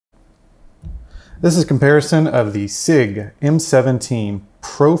This is a comparison of the Sig M17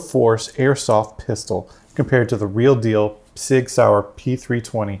 Proforce Airsoft pistol compared to the real deal Sig Sauer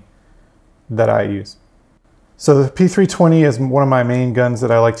P320 that I use. So the P320 is one of my main guns that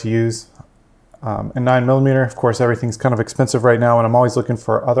I like to use. And 9mm, of course, everything's kind of expensive right now, and I'm always looking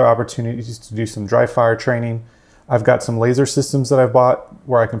for other opportunities to do some dry fire training. I've got some laser systems that I've bought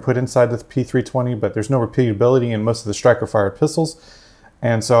where I can put inside the P320, but there's no repeatability in most of the striker fired pistols.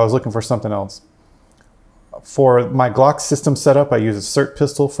 And so I was looking for something else. For my Glock system setup, I use a CERT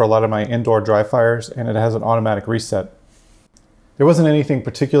pistol for a lot of my indoor dry fires, and it has an automatic reset. There wasn't anything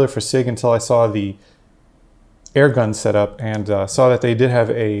particular for Sig until I saw the air gun setup and saw that they did have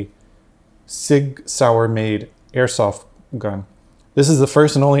a Sig Sauer made airsoft gun. This is the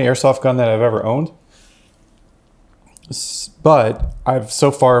first and only airsoft gun that I've ever owned, but I've so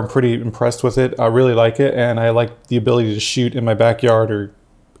far I'm pretty impressed with it. I really like it, and I like the ability to shoot in my backyard or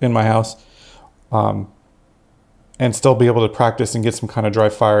in my house. And still be able to practice and get some kind of dry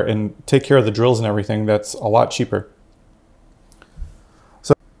fire and take care of the drills and everything. That's a lot cheaper.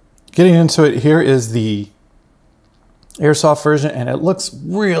 So getting into it, here is the airsoft version, and it looks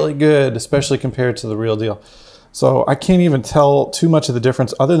really good, especially compared to the real deal. So I can't even tell too much of the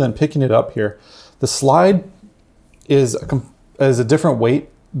difference other than picking it up here. The slide is a different weight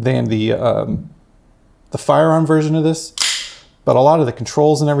than the firearm version of this, but a lot of the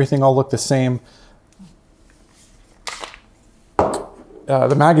controls and everything all look the same.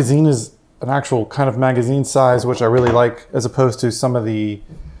 The magazine is an actual kind of magazine size, which I really like, as opposed to some of the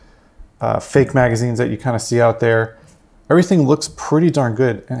fake magazines that you kind of see out there. Everything looks pretty darn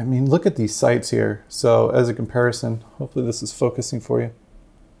good. And I mean, look at these sights here. So as a comparison, hopefully this is focusing for you.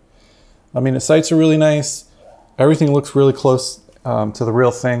 I mean, the sights are really nice. Everything looks really close to the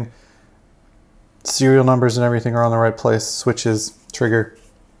real thing. Serial numbers and everything are on the right place. Switches, trigger.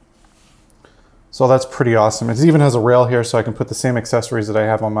 So that's pretty awesome. It even has a rail here, so I can put the same accessories that I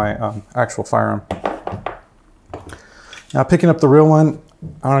have on my actual firearm. Now picking up the real one,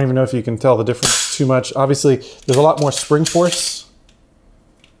 I don't even know if you can tell the difference too much. Obviously, there's a lot more spring force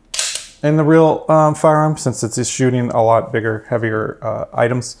in the real firearm, since it's shooting a lot bigger, heavier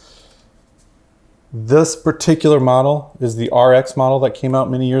items. This particular model is the RX model that came out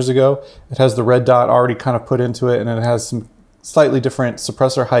many years ago. It has the red dot already kind of put into it, and it has some slightly different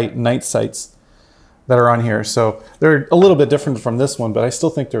suppressor height night sights that are on here. So they're a little bit different from this one, but I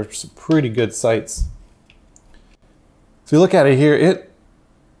still think they're some pretty good sights. If you look at it here, it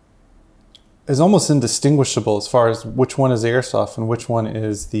is almost indistinguishable as far as which one is airsoft and which one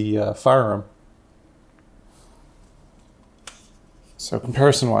is the firearm. So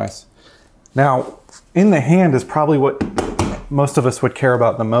comparison wise. Now, in the hand is probably what most of us would care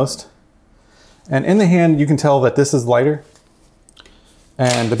about the most. And in the hand, you can tell that this is lighter.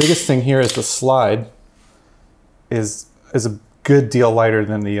 And the biggest thing here is the slide is a good deal lighter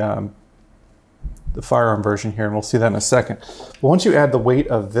than the firearm version here, and we'll see that in a second. But once you add the weight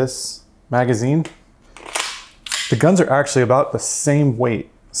of this magazine, the guns are actually about the same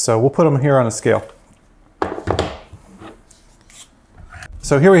weight. So we'll put them here on a scale.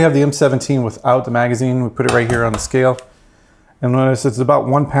 So here we have the M17 without the magazine. We put it right here on the scale. And notice it's about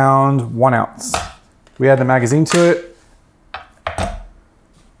 1 pound, 1 ounce. We add the magazine to it,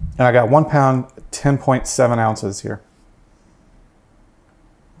 and I got 1 pound, 10.7 ounces here.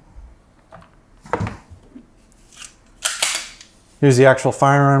 Here's the actual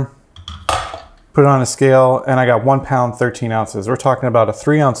firearm. Put it on a scale, and I got 1 pound, 13 ounces. We're talking about a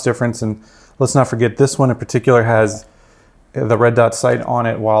 3 ounce difference, and let's not forget this one in particular has the red dot sight on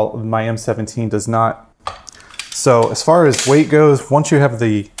it, while my M17 does not. So as far as weight goes, once you have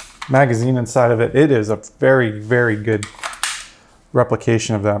the magazine inside of it, it is a very, very good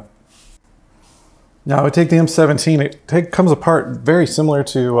replication of that. Now I take the M17, it comes apart very similar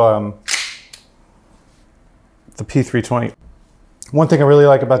to the P320. One thing I really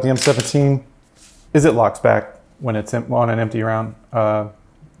like about the M17 is it locks back when it's on an empty round.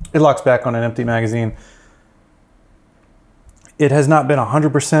 It locks back on an empty magazine. It has not been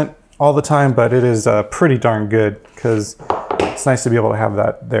 100% all the time, but it is pretty darn good, because it's nice to be able to have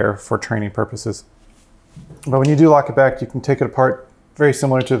that there for training purposes. But when you do lock it back, you can take it apart very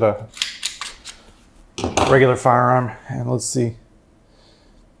similar to the regular firearm. And let's see if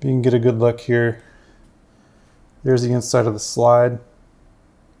you can get a good look here. There's the inside of the slide.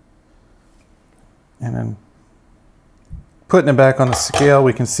 And then putting it back on the scale,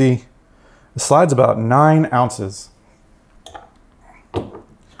 we can see the slide's about 9 ounces.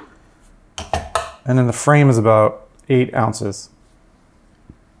 And then the frame is about 8 ounces.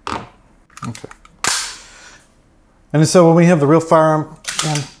 Okay. And so when we have the real firearm,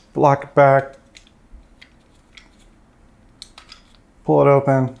 lock it back, pull it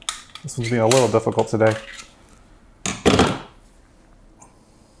open. This one's being a little difficult today.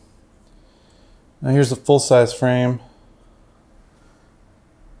 Now here's the full-size frame.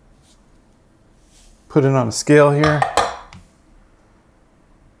 Put it on a scale here.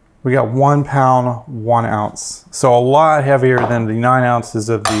 We got 1 pound, 1 ounce. So a lot heavier than the 9 ounces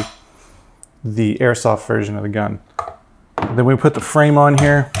of the Airsoft version of the gun. Then we put the frame on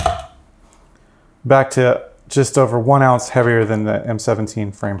here, back to just over 1 ounce heavier than the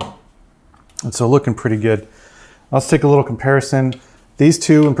M17 frame. And so looking pretty good. Let's take a little comparison. These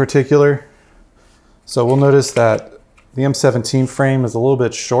two in particular. So we'll notice that the M17 frame is a little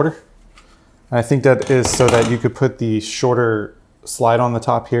bit shorter. And I think that is so that you could put the shorter slide on the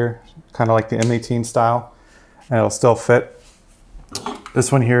top here, kind of like the M18 style, and it'll still fit.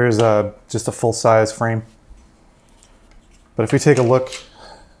 This one here is just a full-size frame. But if we take a look,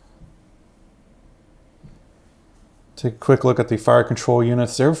 take a quick look at the fire control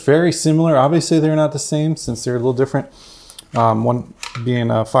units, they're very similar. Obviously they're not the same since they're a little different. One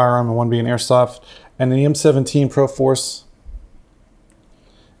being a firearm and one being airsoft. And the M17 Proforce,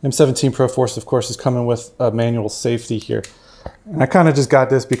 of course, is coming with a manual safety here. And I kind of just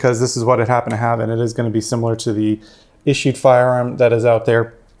got this because this is what it happened to have, and it is going to be similar to the issued firearm that is out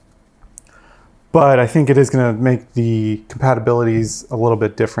there. But I think it is going to make the compatibilities a little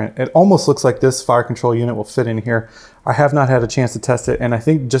bit different. It almost looks like this fire control unit will fit in here. I have not had a chance to test it, and I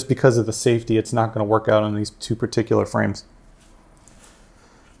think just because of the safety, it's not going to work out on these two particular frames.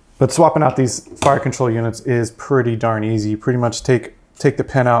 But swapping out these fire control units is pretty darn easy. You pretty much take the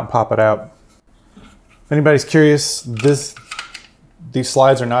pin out and pop it out. If anybody's curious, these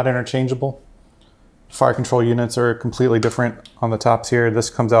slides are not interchangeable. Fire control units are completely different on the tops here. This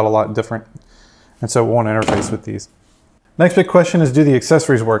comes out a lot different, and so it won't interface with these. Next big question is, do the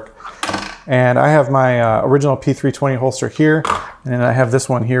accessories work? And I have my original P320 holster here, and then I have this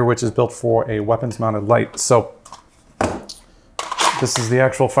one here, which is built for a weapons mounted light. So this is the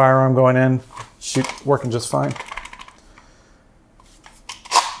actual firearm going in, working just fine.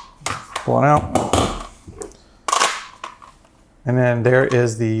 Pulling out. And then there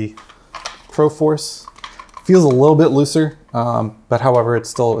is the Proforce. Feels a little bit looser, but however,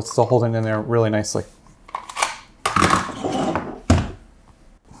 it's still holding in there really nicely.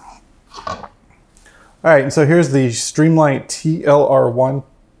 All right, and so here's the Streamlight TLR1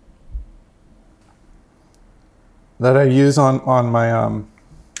 that I use on my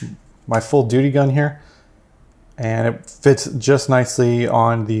my full duty gun here, and it fits just nicely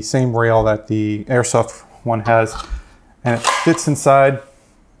on the same rail that the Airsoft one has, and it fits inside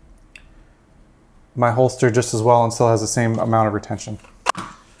my holster just as well and still has the same amount of retention.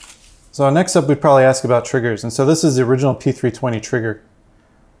 So next up, we'd probably ask about triggers, and so this is the original P320 trigger.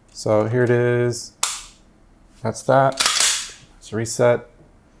 So here it is. That's that. It's a reset.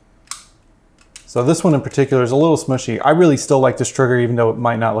 So this one in particular is a little smushy. I really still like this trigger, even though it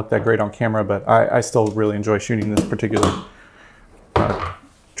might not look that great on camera, but I still really enjoy shooting this particular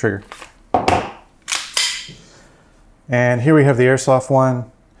trigger. And here we have the Airsoft one.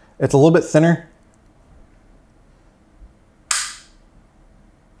 It's a little bit thinner,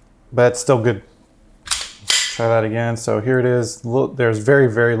 but it's still good. Try that again. So here it is. There's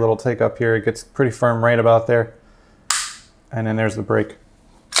very, very little take up here. It gets pretty firm right about there. And then there's the brake.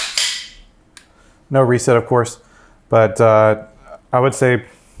 No reset, of course, but I would say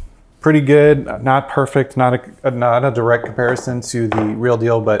pretty good. Not perfect, not a direct comparison to the real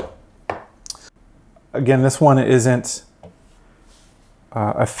deal, but again, this one isn't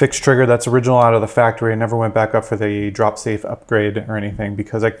a fixed trigger that's original out of the factory. I never went back up for the drop safe upgrade or anything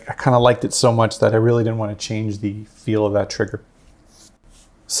because I kind of liked it so much that I really didn't want to change the feel of that trigger.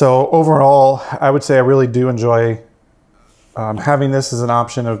 So overall, I would say I really do enjoy having this as an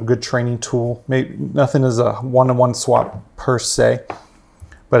option, a good training tool. Maybe nothing is a one-to-one swap per se,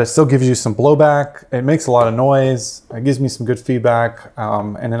 but it still gives you some blowback. It makes a lot of noise. It gives me some good feedback.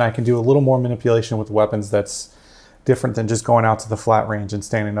 And then I can do a little more manipulation with weapons that's different than just going out to the flat range and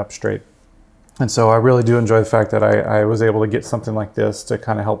standing up straight. And so I really do enjoy the fact that I was able to get something like this to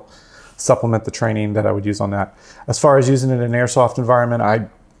kind of help supplement the training that I would use on that. As far as using it in an airsoft environment, I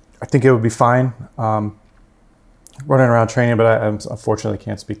think it would be fine running around training, but I unfortunately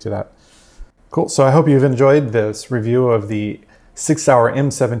can't speak to that. Cool, so I hope you've enjoyed this review of the Sig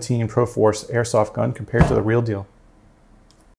M17 Proforce airsoft gun compared to the real deal.